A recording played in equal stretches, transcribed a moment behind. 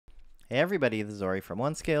Hey everybody, this is Ori from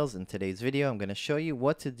OneScales. In today's video, I'm going to show you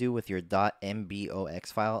what to do with your .mbox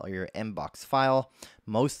file or your Mbox file.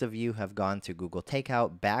 Most of you have gone to Google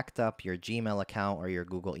Takeout, backed up your Gmail account or your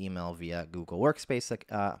Google email via Google Workspace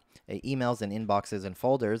emails and inboxes and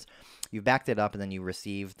folders. You backed it up and then you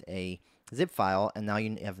received a zip file, and now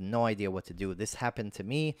you have no idea what to do. This happened to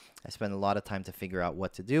me. I spent a lot of time to figure out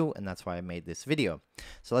what to do, and that's why I made this video.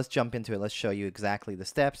 So let's jump into it. Let's show you exactly the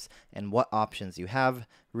steps and what options you have.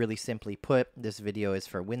 Really simply put, this video is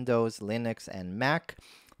for Windows, Linux, and Mac.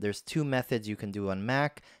 There's two methods you can do on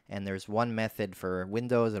Mac, and there's one method for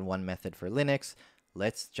Windows and one method for Linux.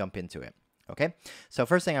 Let's jump into it. Okay, so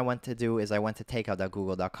first thing I went to do is I went to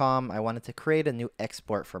takeout.google.com. I wanted to create a new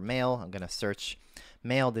export for mail. I'm going to search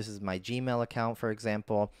mail. This is my Gmail account, for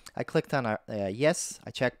example. I clicked on yes,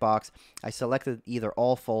 a checkbox. I selected either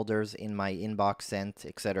all folders in my inbox, sent,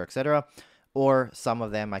 etc., or some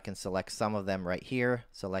of them. I can select some of them right here,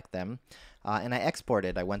 select them. And I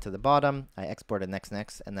exported. I went to the bottom, I exported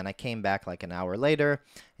next, and then I came back like an hour later,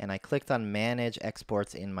 and I clicked on Manage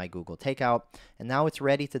Exports in my Google Takeout, and now it's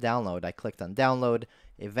ready to download. I clicked on Download.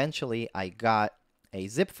 Eventually, I got a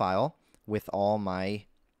zip file with all my,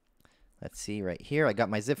 let's see right here, I got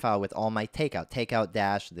my zip file with all my takeout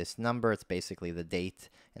dash this number. It's basically the date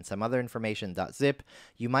and some other information .zip.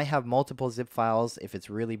 You might have multiple zip files if it's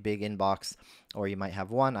really big inbox, or you might have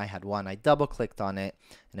one. I had one. I double clicked on it,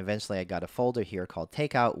 and eventually I got a folder here called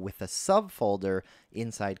takeout with a subfolder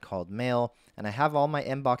inside called mail, and I have all my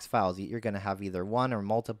Mbox files. You're going to have either one or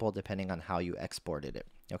multiple depending on how you exported it.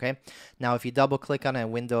 Okay, now if you double click on it,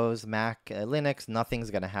 Windows, Mac, Linux, nothing's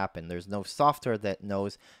going to happen. There's no software that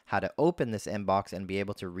knows how to open this Mbox and be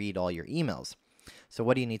able to read all your emails. So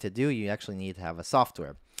what do you need to do? You actually need to have a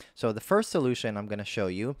software. So the first solution I'm going to show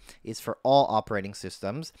you is for all operating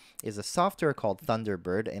systems, is a software called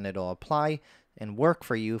Thunderbird, and it'll apply and work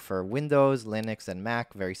for you for Windows, Linux, and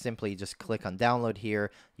Mac. Very simply, you just click on download here,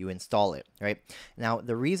 you install it, right? Now,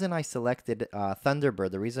 the reason I selected Thunderbird,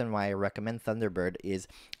 the reason why I recommend Thunderbird is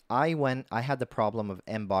I had the problem of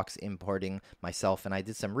Mbox importing myself, and I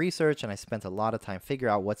did some research, and I spent a lot of time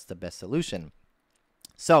figuring out what's the best solution.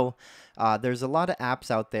 So there's a lot of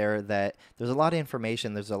apps out there that there's a lot of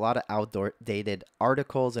information. There's a lot of outdated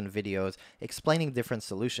articles and videos explaining different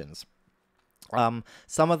solutions.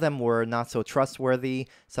 Some of them were not so trustworthy.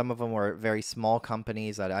 Some of them were very small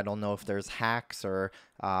companies. I don't know if there's hacks or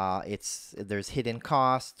there's hidden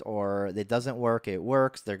cost, or it doesn't work, it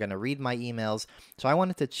works. They're going to read my emails. So I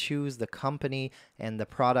wanted to choose the company and the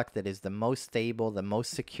product that is the most stable, the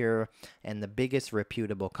most secure, and the biggest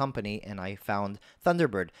reputable company, and I found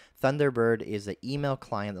Thunderbird. Thunderbird is an email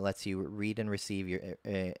client that lets you read and receive your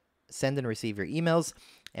send and receive your emails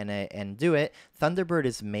and do it. Thunderbird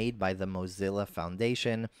is made by the Mozilla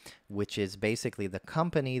Foundation, which is basically the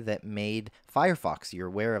company that made Firefox. You're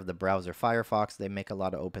aware of the browser Firefox. They make a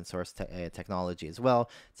lot of open source technology as well.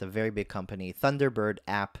 It's a very big company. Thunderbird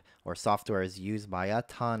app or software is used by a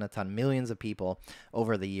ton, millions of people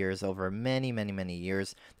over the years, over many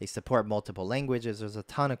years. They support multiple languages. There's a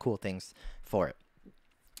ton of cool things for it.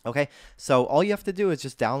 Okay, so all you have to do is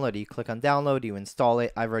just download it. You click on download, you install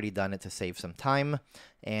it. I've already done it to save some time,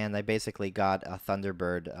 and I basically got a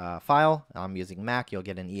Thunderbird file. I'm using Mac. You'll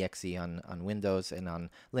get an exe on Windows, and on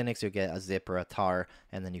Linux you'll get a zip or a tar,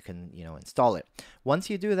 and then you can install it. Once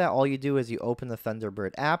you do that, all you do is you open the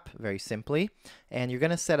Thunderbird app very simply, and you're going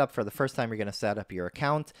to set up, for the first time, you're going to set up your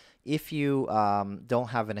account. If you don't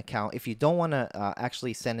have an account, if you don't want to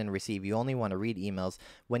actually send and receive, you only want to read emails,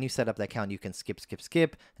 when you set up the account, you can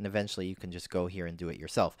skip, and eventually you can just go here and do it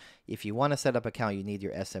yourself. If you want to set up an account, you need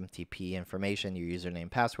your SMTP information, your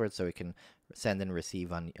username, password, so it can send and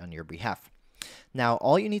receive on your behalf. Now,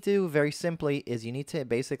 all you need to do very simply is you need to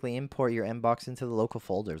basically import your Mbox into the local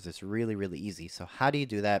folders. It's really easy. So how do you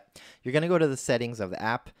do that? You're going to go to the settings of the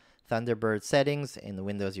app, Thunderbird settings. In the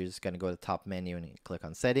Windows, you're just going to go to the top menu and you click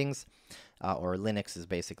on settings, or Linux is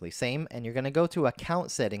basically same, and you're going to go to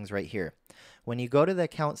account settings right here. When you go to the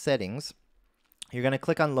account settings, you're going to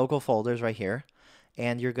click on local folders right here,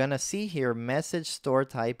 and you're going to see here message store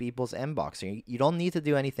type equals Mbox. So you don't need to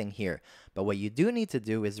do anything here, but what you do need to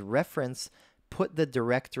do is put the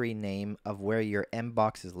directory name of where your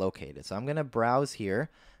Mbox is located. So I'm going to browse here,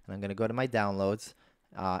 and I'm going to go to my downloads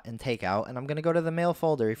and Takeout, and I'm going to go to the mail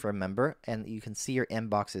folder, if you remember, and you can see your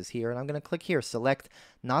Mbox is here, and I'm going to click here, select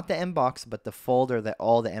not the Mbox, but the folder that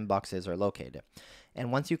all the Mboxes are located.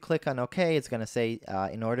 And once you click on OK, it's going to say,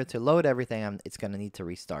 in order to load everything, it's going to need to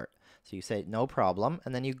restart. So you say, no problem,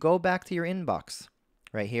 and then you go back to your inbox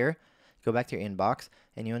right here. Go back to your inbox,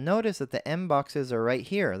 and you'll notice that the Mboxes are right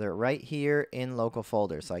here. They're right here in local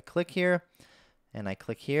folders. So I click here, and I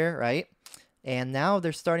click here, right? And now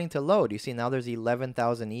they're starting to load. You see now there's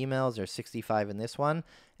 11,000 emails. There's 65 in this one.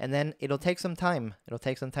 And then it'll take some time. It'll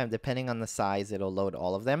take some time. Depending on the size, it'll load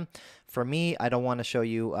all of them. For me, I don't want to show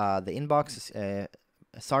you the inbox.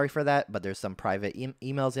 Sorry for that, but there's some private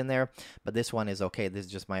emails in there. But this one is okay. This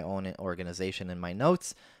is just my own organization in my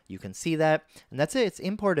notes. You can see that. And that's it. It's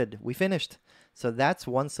imported. We finished. So that's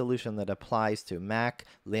one solution that applies to Mac,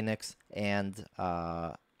 Linux, and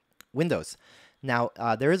Windows. Now,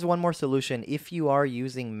 there is one more solution. If you are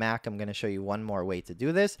using Mac, I'm going to show you one more way to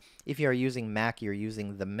do this. If you are using Mac, you're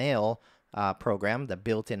using the Mail program, the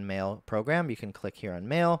built-in Mail program. You can click here on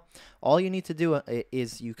Mail. All you need to do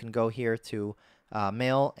is you can go here to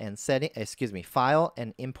Mail and File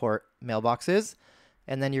and Import Mailboxes.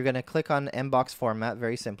 And then you're going to click on Mbox format,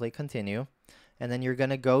 very simply, continue. And then you're going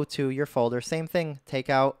to go to your folder, same thing,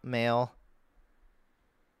 Takeout, Mail.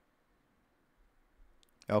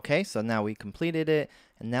 Okay, so now we completed it,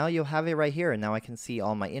 and now you'll have it right here, and now I can see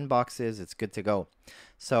all my inboxes. It's good to go.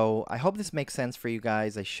 So I hope this makes sense for you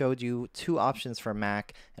guys. I showed you 2 options for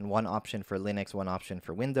Mac and 1 option for Linux, 1 option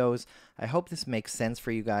for Windows. I hope this makes sense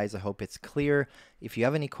for you guys. I hope it's clear. If you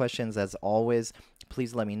have any questions, as always,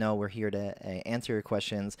 please let me know. We're here to answer your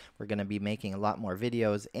questions. We're going to be making a lot more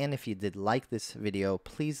videos, and if you did like this video,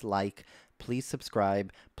 please like, please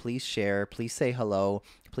subscribe, please share, please say hello,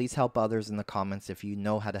 please help others in the comments. If you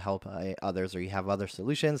know how to help others or you have other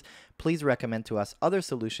solutions, please recommend to us other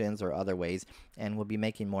solutions or other ways, and we'll be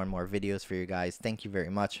making more and more videos for you guys. Thank you very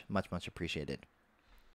much. Much, much appreciated.